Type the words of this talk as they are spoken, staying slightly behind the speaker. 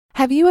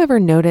Have you ever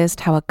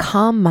noticed how a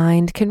calm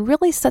mind can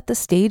really set the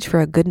stage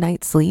for a good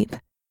night's sleep?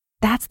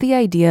 That's the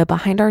idea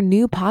behind our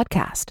new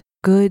podcast,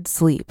 Good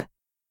Sleep.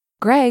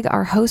 Greg,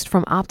 our host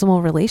from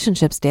Optimal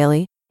Relationships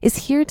Daily,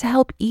 is here to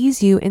help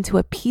ease you into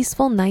a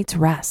peaceful night's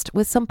rest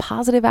with some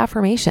positive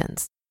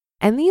affirmations.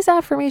 And these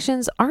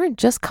affirmations aren't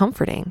just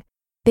comforting.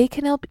 They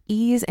can help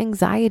ease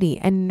anxiety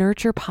and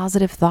nurture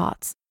positive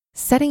thoughts,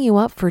 setting you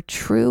up for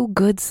true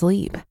good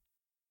sleep.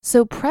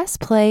 So press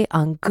play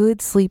on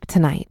Good Sleep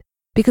tonight,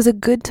 because a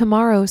good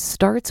tomorrow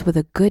starts with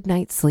a good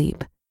night's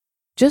sleep.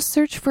 Just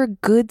search for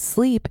Good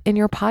Sleep in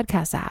your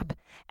podcast app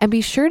and be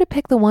sure to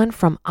pick the one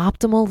from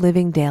Optimal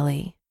Living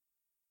Daily.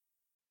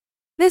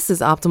 This is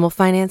Optimal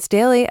Finance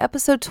Daily,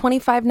 episode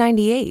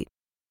 2598.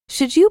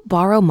 Should you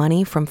borrow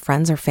money from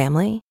friends or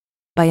family?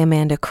 By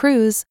Amanda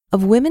Kruse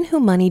of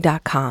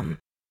WomenWhoMoney.com.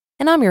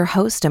 And I'm your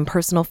host and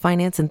personal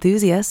finance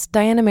enthusiast,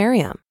 Diana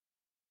Merriam.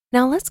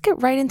 Now let's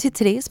get right into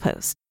today's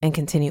post and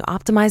continue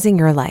optimizing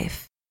your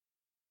life.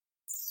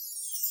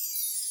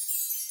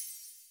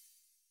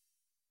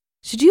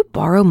 Should you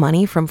borrow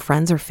money from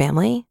friends or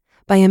family?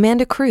 By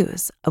Amanda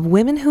Kruse of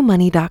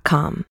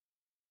WomenWhoMoney.com.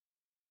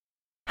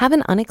 Have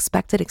an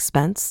unexpected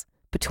expense?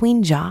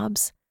 Between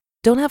jobs?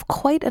 Don't have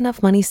quite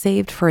enough money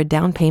saved for a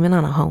down payment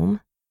on a home?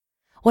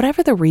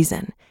 Whatever the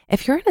reason,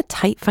 if you're in a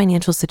tight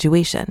financial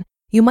situation,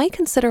 you might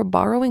consider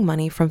borrowing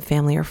money from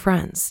family or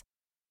friends.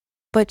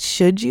 But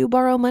should you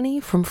borrow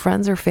money from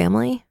friends or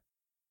family?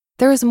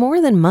 There is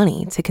more than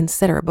money to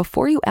consider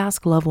before you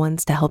ask loved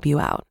ones to help you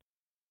out.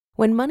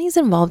 When money's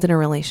involved in a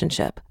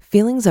relationship,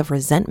 feelings of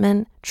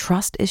resentment,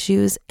 trust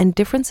issues, and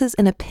differences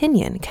in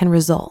opinion can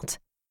result.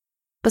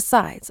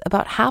 Besides,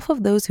 about half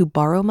of those who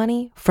borrow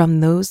money from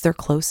those they're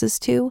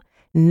closest to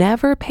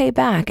never pay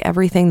back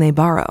everything they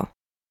borrow.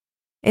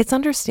 It's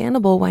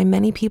understandable why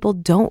many people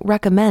don't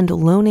recommend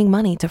loaning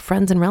money to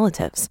friends and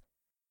relatives.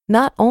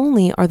 Not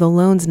only are the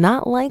loans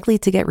not likely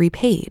to get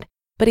repaid,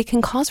 but it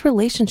can cause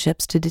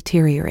relationships to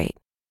deteriorate.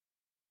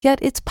 Yet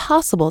it's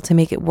possible to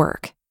make it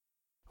work.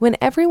 When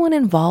everyone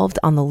involved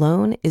on the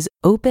loan is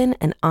open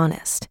and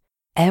honest,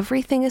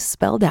 everything is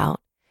spelled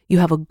out, you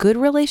have a good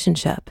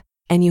relationship,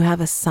 and you have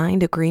a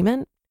signed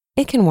agreement,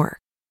 it can work.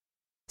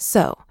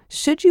 So,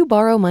 should you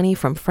borrow money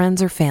from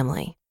friends or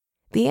family?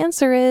 The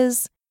answer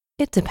is,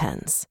 it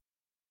depends.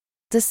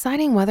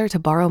 Deciding whether to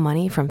borrow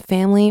money from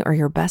family or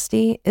your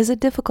bestie is a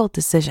difficult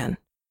decision.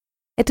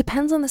 It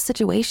depends on the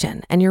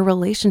situation and your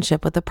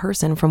relationship with the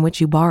person from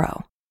which you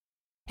borrow.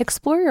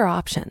 Explore your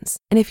options,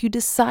 and if you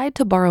decide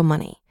to borrow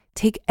money,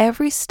 take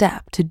every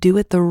step to do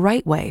it the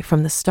right way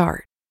from the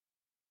start.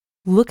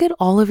 Look at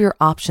all of your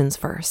options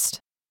first.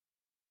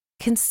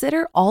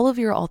 Consider all of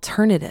your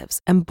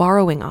alternatives and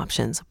borrowing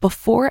options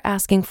before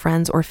asking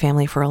friends or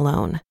family for a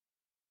loan.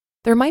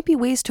 There might be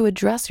ways to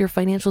address your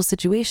financial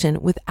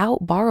situation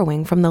without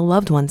borrowing from the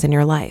loved ones in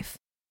your life.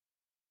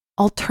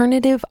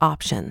 Alternative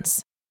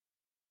options.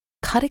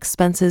 Cut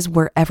expenses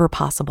wherever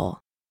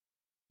possible.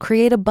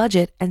 Create a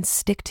budget and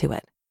stick to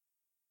it.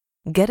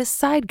 Get a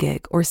side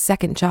gig or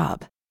second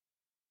job.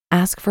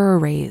 Ask for a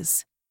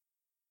raise.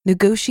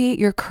 Negotiate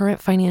your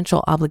current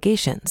financial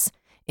obligations,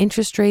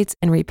 interest rates,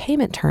 and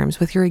repayment terms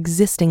with your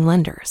existing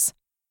lenders.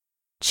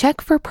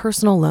 Check for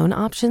personal loan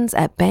options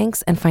at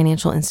banks and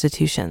financial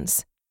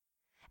institutions.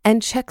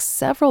 And check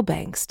several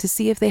banks to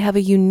see if they have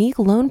a unique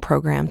loan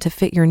program to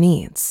fit your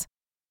needs.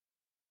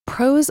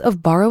 Pros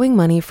of borrowing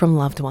money from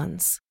loved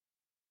ones.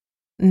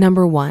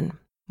 Number 1,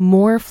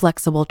 more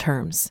flexible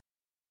terms.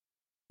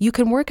 You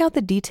can work out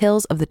the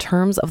details of the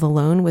terms of the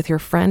loan with your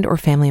friend or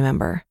family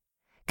member.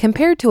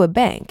 Compared to a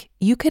bank,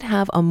 you could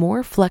have a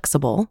more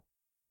flexible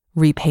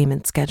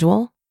repayment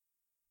schedule,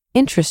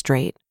 interest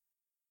rate,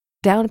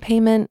 down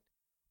payment,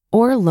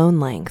 or loan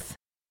length.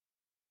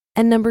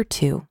 And number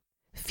 2,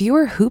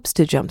 fewer hoops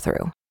to jump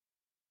through.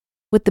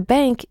 With the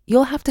bank,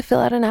 you'll have to fill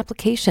out an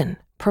application,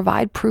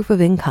 provide proof of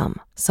income,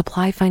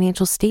 supply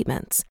financial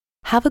statements,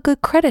 have a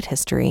good credit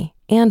history,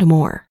 and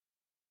more.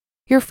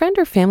 Your friend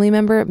or family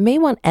member may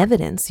want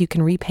evidence you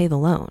can repay the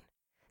loan.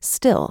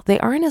 Still, they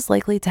aren't as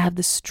likely to have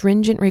the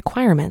stringent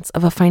requirements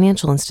of a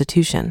financial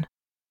institution.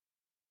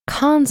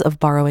 Cons of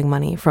borrowing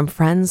money from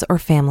friends or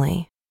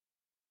family.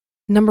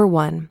 Number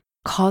 1,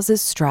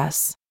 causes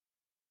stress.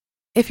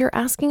 If you're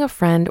asking a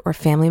friend or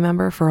family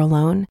member for a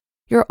loan,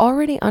 you're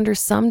already under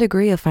some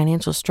degree of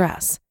financial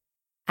stress.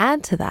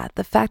 Add to that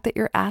the fact that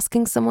you're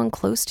asking someone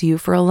close to you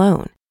for a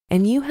loan,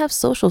 and you have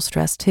social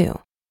stress too.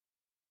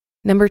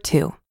 Number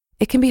 2,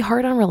 it can be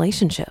hard on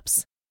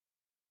relationships.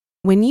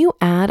 When you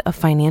add a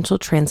financial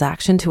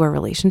transaction to a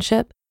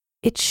relationship,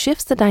 it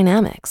shifts the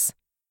dynamics.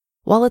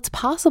 While it's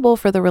possible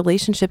for the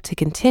relationship to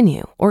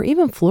continue or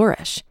even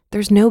flourish,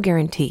 there's no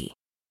guarantee.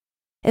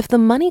 If the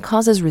money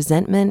causes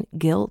resentment,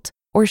 guilt,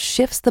 or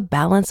shifts the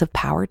balance of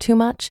power too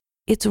much,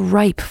 it's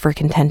ripe for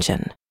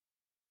contention.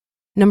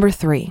 Number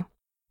 3,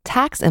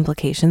 tax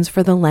implications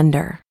for the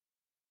lender.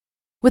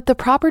 With the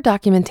proper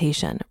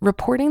documentation,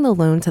 reporting the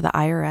loan to the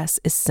IRS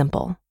is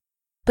simple.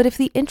 But if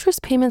the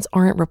interest payments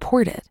aren't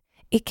reported,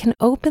 it can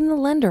open the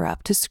lender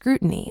up to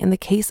scrutiny in the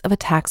case of a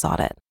tax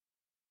audit.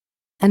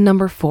 And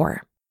number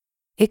 4,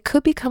 it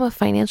could become a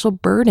financial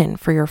burden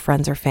for your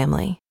friends or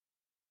family.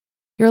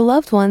 Your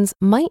loved ones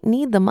might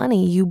need the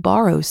money you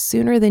borrow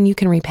sooner than you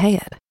can repay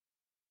it.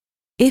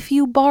 If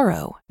you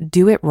borrow,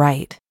 do it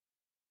right.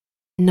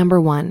 Number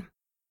 1,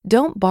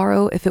 don't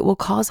borrow if it will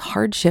cause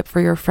hardship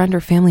for your friend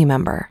or family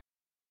member.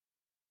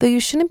 Though you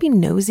shouldn't be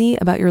nosy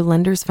about your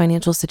lender's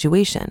financial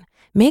situation,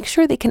 make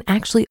sure they can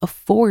actually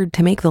afford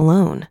to make the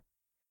loan.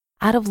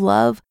 Out of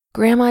love,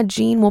 Grandma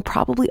Jean will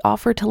probably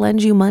offer to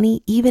lend you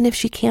money even if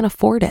she can't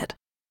afford it.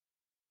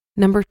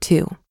 Number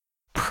 2,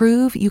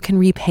 prove you can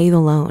repay the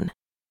loan.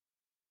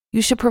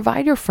 You should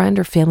provide your friend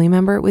or family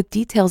member with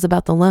details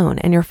about the loan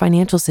and your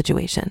financial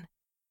situation.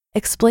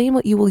 Explain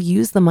what you will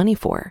use the money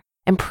for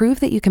and prove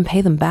that you can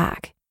pay them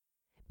back.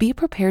 Be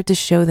prepared to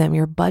show them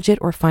your budget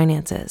or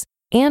finances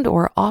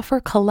and/or offer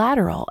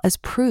collateral as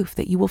proof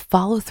that you will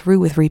follow through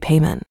with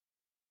repayment.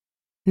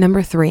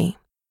 Number 3,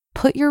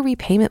 put your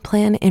repayment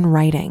plan in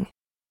writing.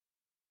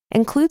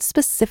 Include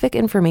specific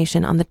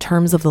information on the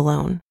terms of the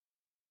loan.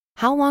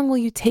 How long will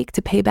you take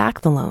to pay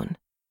back the loan?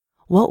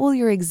 What will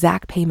your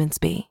exact payments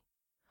be?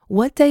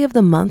 What day of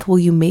the month will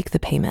you make the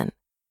payment?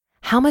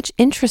 How much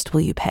interest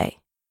will you pay?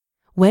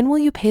 When will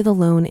you pay the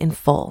loan in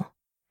full?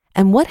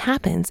 And what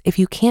happens if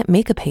you can't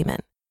make a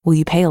payment? Will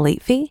you pay a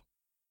late fee?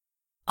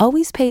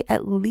 Always pay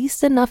at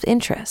least enough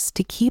interest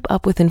to keep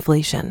up with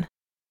inflation.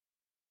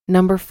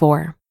 Number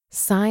 4,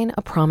 sign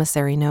a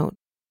promissory note.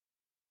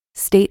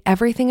 State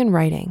everything in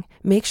writing,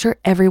 make sure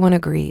everyone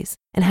agrees,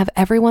 and have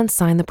everyone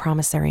sign the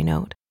promissory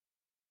note.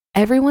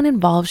 Everyone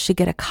involved should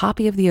get a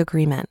copy of the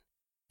agreement.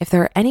 If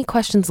there are any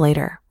questions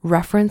later,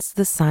 reference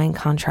the signed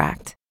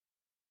contract.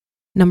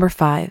 Number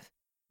 5,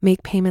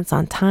 make payments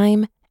on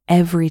time,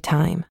 every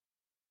time.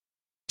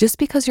 Just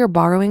because you're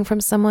borrowing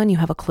from someone you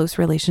have a close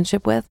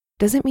relationship with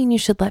doesn't mean you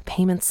should let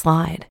payments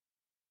slide.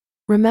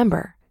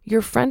 Remember,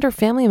 your friend or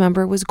family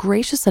member was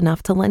gracious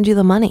enough to lend you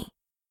the money.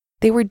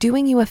 They were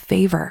doing you a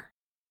favor.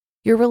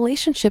 Your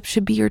relationship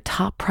should be your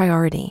top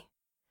priority.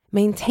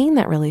 Maintain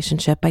that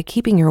relationship by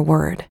keeping your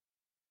word.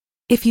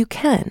 If you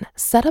can,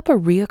 set up a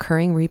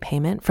reoccurring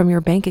repayment from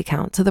your bank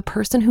account to the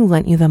person who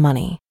lent you the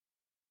money.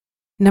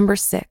 Number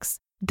 6,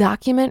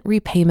 document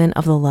repayment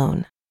of the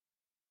loan.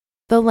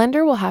 The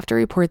lender will have to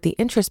report the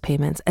interest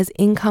payments as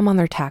income on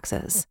their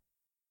taxes.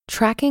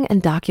 Tracking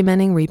and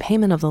documenting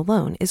repayment of the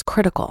loan is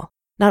critical,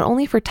 not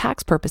only for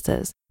tax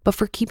purposes, but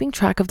for keeping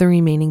track of the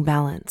remaining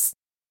balance.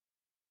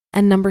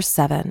 And number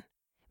 7,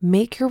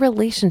 make your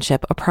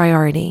relationship a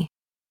priority.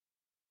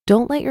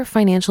 Don't let your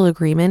financial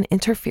agreement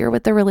interfere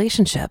with the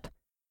relationship.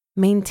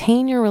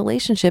 Maintain your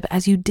relationship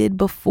as you did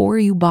before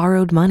you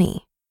borrowed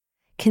money.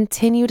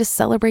 Continue to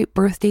celebrate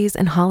birthdays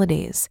and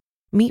holidays,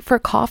 meet for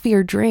coffee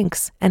or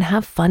drinks, and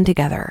have fun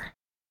together.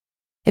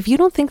 If you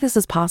don't think this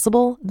is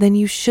possible, then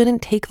you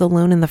shouldn't take the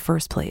loan in the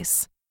first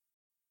place.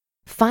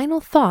 Final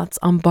thoughts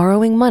on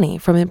borrowing money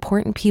from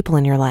important people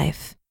in your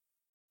life.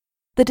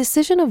 The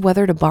decision of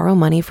whether to borrow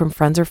money from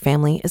friends or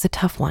family is a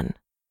tough one.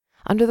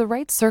 Under the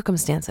right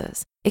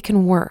circumstances, it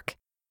can work,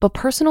 but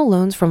personal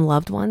loans from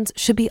loved ones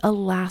should be a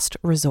last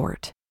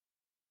resort.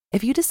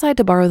 If you decide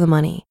to borrow the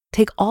money,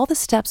 take all the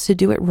steps to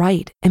do it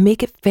right and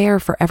make it fair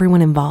for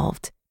everyone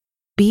involved.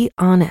 Be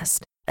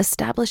honest,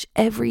 establish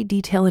every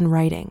detail in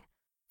writing,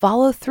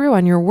 follow through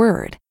on your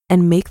word,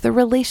 and make the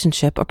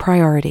relationship a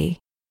priority.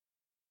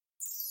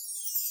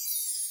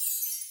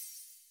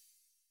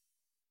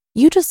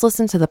 You just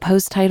listened to the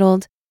post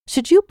titled,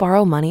 "Should You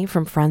Borrow Money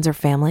from Friends or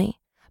Family?"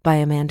 by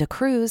Amanda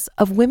Kruse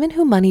of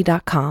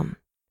WomenWhoMoney.com.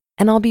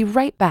 And I'll be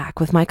right back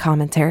with my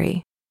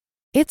commentary.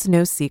 It's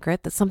no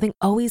secret that something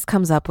always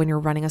comes up when you're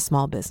running a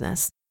small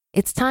business.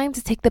 It's time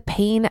to take the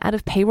pain out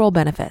of payroll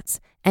benefits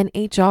and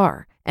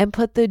HR and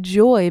put the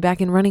joy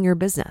back in running your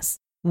business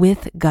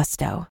with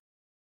Gusto.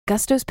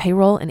 Gusto's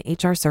payroll and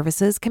HR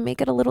services can make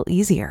it a little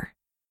easier.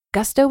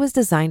 Gusto was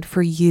designed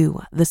for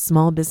you, the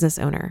small business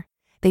owner.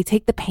 They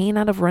take the pain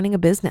out of running a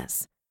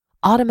business,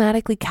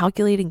 automatically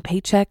calculating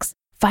paychecks,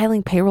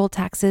 filing payroll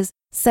taxes,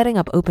 setting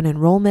up open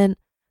enrollment.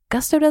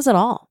 Gusto does it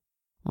all.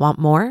 Want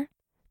more?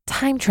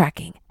 Time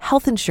tracking,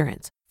 health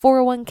insurance,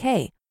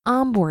 401k,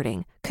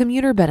 onboarding,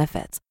 commuter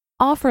benefits,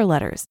 offer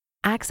letters,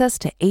 access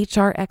to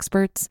HR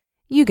experts.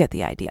 You get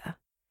the idea.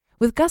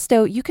 With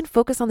Gusto, you can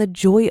focus on the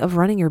joy of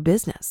running your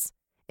business.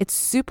 It's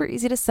super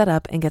easy to set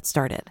up and get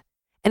started.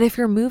 And if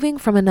you're moving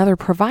from another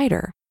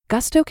provider,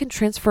 Gusto can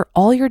transfer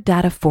all your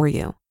data for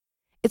you.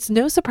 It's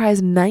no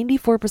surprise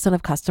 94%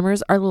 of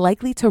customers are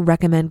likely to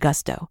recommend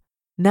Gusto.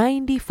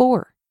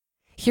 94.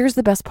 Here's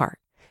the best part.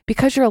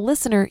 Because you're a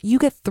listener, you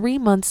get 3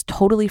 months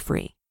totally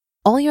free.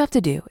 All you have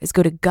to do is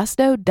go to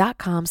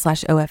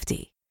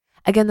gusto.com/OFD.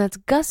 Again, that's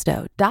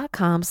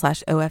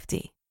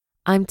gusto.com/OFD.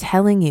 I'm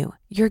telling you,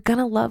 you're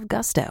gonna love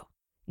Gusto.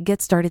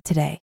 Get started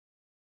today.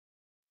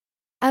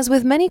 As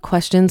with many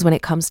questions when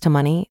it comes to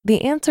money,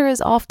 the answer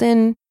is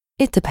often,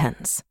 it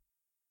depends.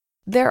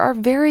 There are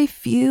very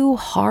few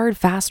hard,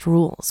 fast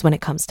rules when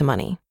it comes to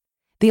money.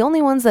 The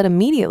only ones that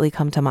immediately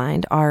come to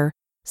mind are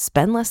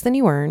spend less than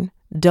you earn,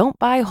 don't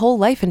buy whole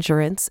life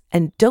insurance,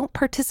 and don't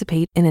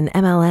participate in an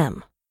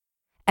MLM.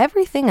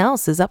 Everything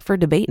else is up for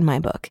debate in my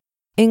book,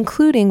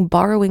 including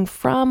borrowing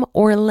from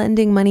or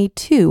lending money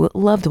to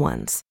loved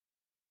ones.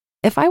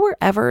 If I were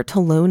ever to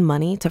loan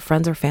money to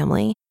friends or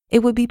family, it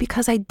would be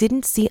because I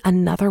didn't see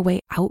another way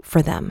out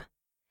for them.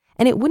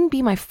 And it wouldn't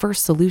be my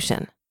first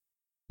solution.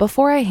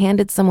 Before I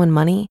handed someone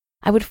money,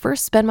 I would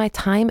first spend my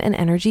time and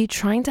energy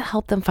trying to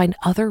help them find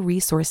other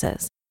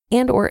resources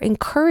and/or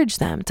encourage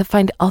them to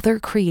find other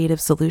creative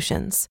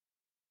solutions.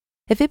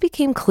 If it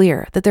became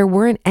clear that there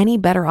weren't any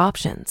better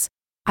options,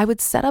 I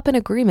would set up an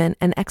agreement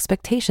and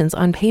expectations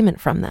on payment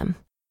from them.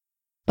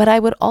 But I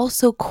would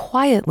also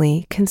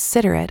quietly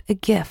consider it a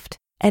gift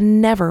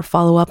and never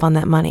follow up on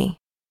that money.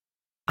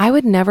 I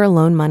would never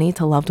loan money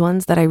to loved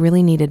ones that I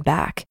really needed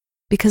back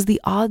because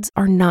the odds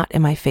are not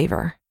in my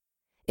favor.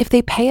 If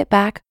they pay it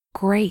back,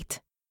 great.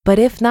 But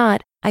if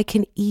not, I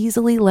can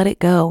easily let it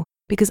go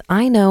because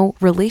I know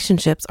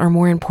relationships are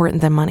more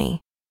important than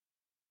money.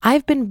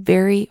 I've been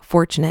very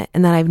fortunate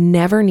in that I've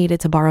never needed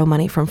to borrow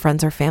money from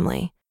friends or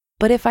family.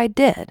 But if I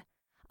did,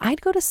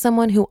 I'd go to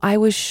someone who I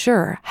was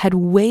sure had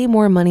way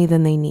more money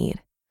than they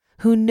need,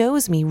 who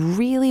knows me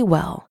really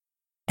well,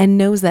 and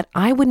knows that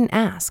I wouldn't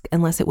ask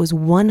unless it was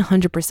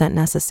 100%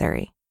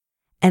 necessary.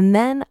 And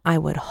then I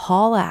would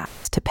haul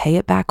ass to pay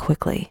it back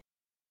quickly.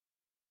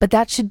 But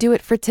that should do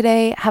it for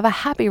today. Have a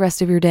happy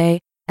rest of your day,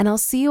 and I'll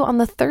see you on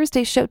the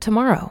Thursday show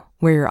tomorrow,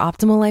 where your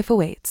optimal life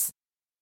awaits.